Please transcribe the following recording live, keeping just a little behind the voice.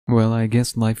Well, I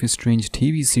guess Life is Strange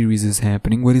TV series is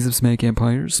happening. What is up,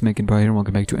 SmackNPie? SmackNPie,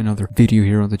 welcome back to another video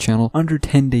here on the channel. Under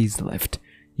 10 days left.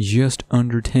 Just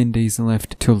under 10 days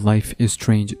left till Life is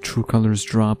Strange True Colors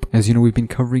drop. As you know, we've been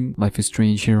covering Life is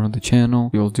Strange here on the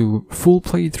channel. We'll do full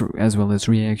playthrough as well as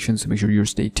reactions, so make sure you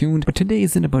stay tuned. But today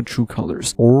isn't about True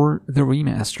Colors or the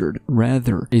remastered,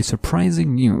 rather a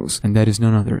surprising news, and that is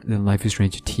none other than Life is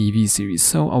Strange TV series.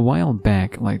 So a while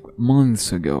back, like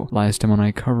months ago, last time when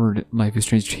I covered Life is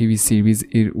Strange TV series,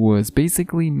 it was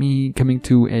basically me coming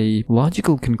to a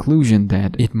logical conclusion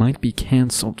that it might be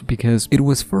cancelled because it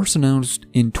was first announced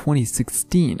in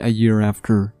 2016, a year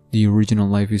after the original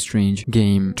Life is Strange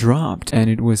game dropped, and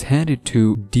it was handed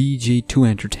to DJ2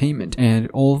 Entertainment. And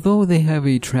although they have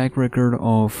a track record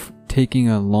of taking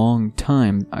a long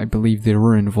time, I believe they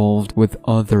were involved with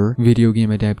other video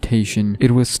game adaptation,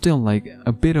 it was still like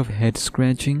a bit of head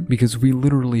scratching because we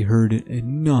literally heard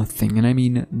nothing, and I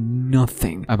mean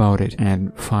nothing about it.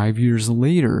 And 5 years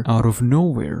later, out of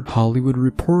nowhere, Hollywood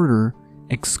Reporter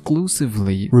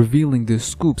exclusively revealing this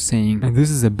scoop saying, and this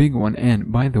is a big one,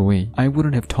 and by the way, I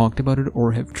wouldn't have talked about it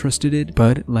or have trusted it,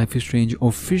 but Life is Strange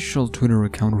official Twitter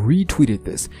account retweeted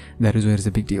this. That is why it's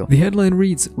a big deal. The headline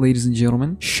reads, ladies and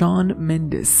gentlemen, Shawn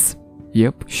Mendes.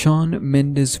 Yep, Shawn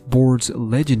Mendes boards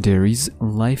Legendary's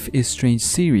Life is Strange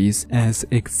series as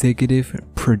executive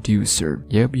producer.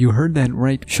 Yep, you heard that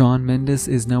right. Shawn Mendes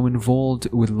is now involved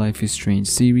with Life is Strange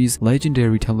series.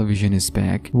 Legendary Television is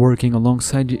back, working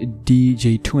alongside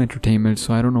DJ2 Entertainment,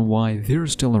 so I don't know why they're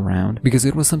still around, because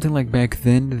it was something like back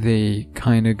then they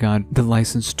kinda got the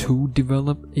license to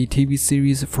develop a TV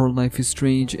series for Life is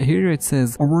Strange. Here it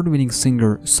says, award-winning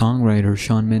singer-songwriter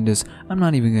Shawn Mendes. I'm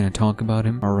not even gonna talk about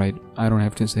him, alright? I don't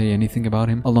have to say anything about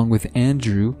him. Along with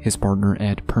Andrew, his partner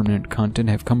at Permanent Content,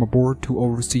 have come aboard to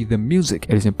oversee the music.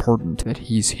 It is important that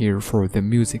he's here for the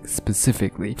music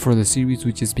specifically for the series,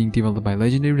 which is being developed by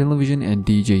Legendary Television and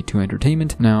DJ2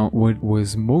 Entertainment. Now, what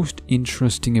was most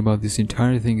interesting about this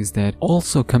entire thing is that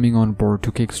also coming on board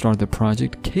to kickstart the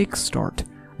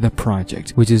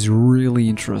project, which is really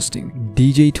interesting.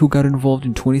 DJ2 got involved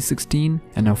in 2016,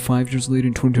 and now 5 years later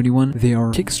in 2021, they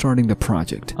are kickstarting the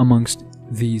project amongst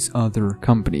these other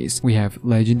companies. We have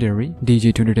Legendary,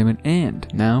 DJ2 Entertainment, and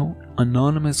now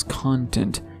Anonymous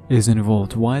Content is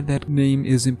involved. Why that name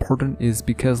is important is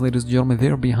because, ladies and gentlemen,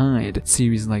 they're behind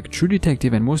series like True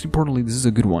Detective, and most importantly, this is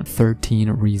a good one, 13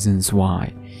 Reasons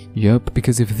Why. Yup,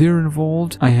 because if they're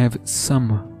involved, I have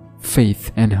some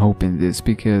faith and hope in this,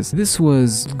 because this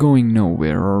was going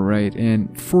nowhere, alright,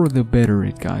 and for the better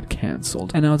it got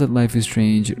cancelled. And now that Life is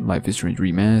Strange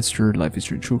Remastered, Life is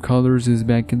Strange True Colors is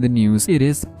back in the news, it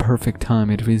is the perfect time,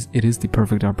 it is the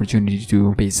perfect opportunity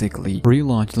to basically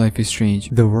relaunch Life is Strange.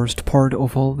 The worst part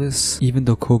of all this, even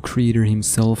the co-creator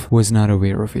himself was not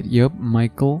aware of it. Yup,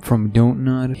 Michael from Don't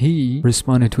Nod, he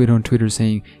responded to it on Twitter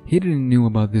saying he didn't know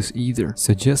about this either.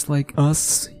 So just like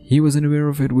us, he wasn't aware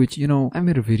of it, which, you know, I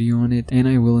made a video on it, and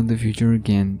I will in the future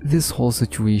again. This whole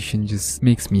situation just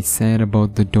makes me sad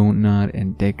about the Don't Nod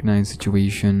and Deck 9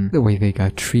 situation, the way they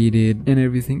got treated and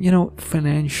everything, you know,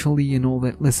 financially and all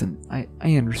that. Listen, I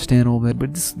understand all that,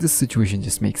 but this situation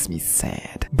just makes me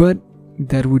sad. But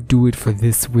that would do it for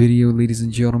this video, ladies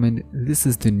and gentlemen. This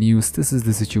is the news, this is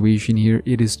the situation here.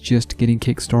 It is just getting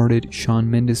kick-started.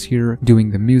 Shawn Mendes here doing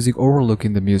the music,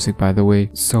 overlooking the music, by the way.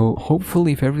 So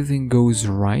hopefully, if everything goes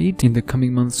right, in the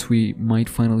coming months we might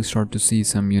finally start to see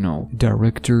some, you know,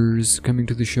 directors coming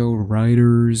to the show,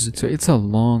 writers. So it's a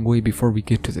long way before we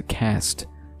get to the cast.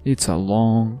 It's a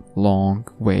long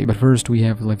way. But first we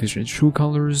have Life is Strange True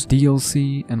Colors,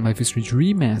 DLC, and Life is Strange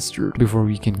Remastered before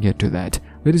we can get to that.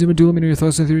 Ladies and gentlemen, do let me know your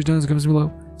thoughts and theories down in the comments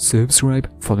below.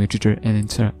 Subscribe, follow me on Twitter and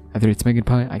Instagram. Either it's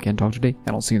SmackNPie, I can't talk today,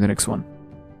 and I'll see you in the next one.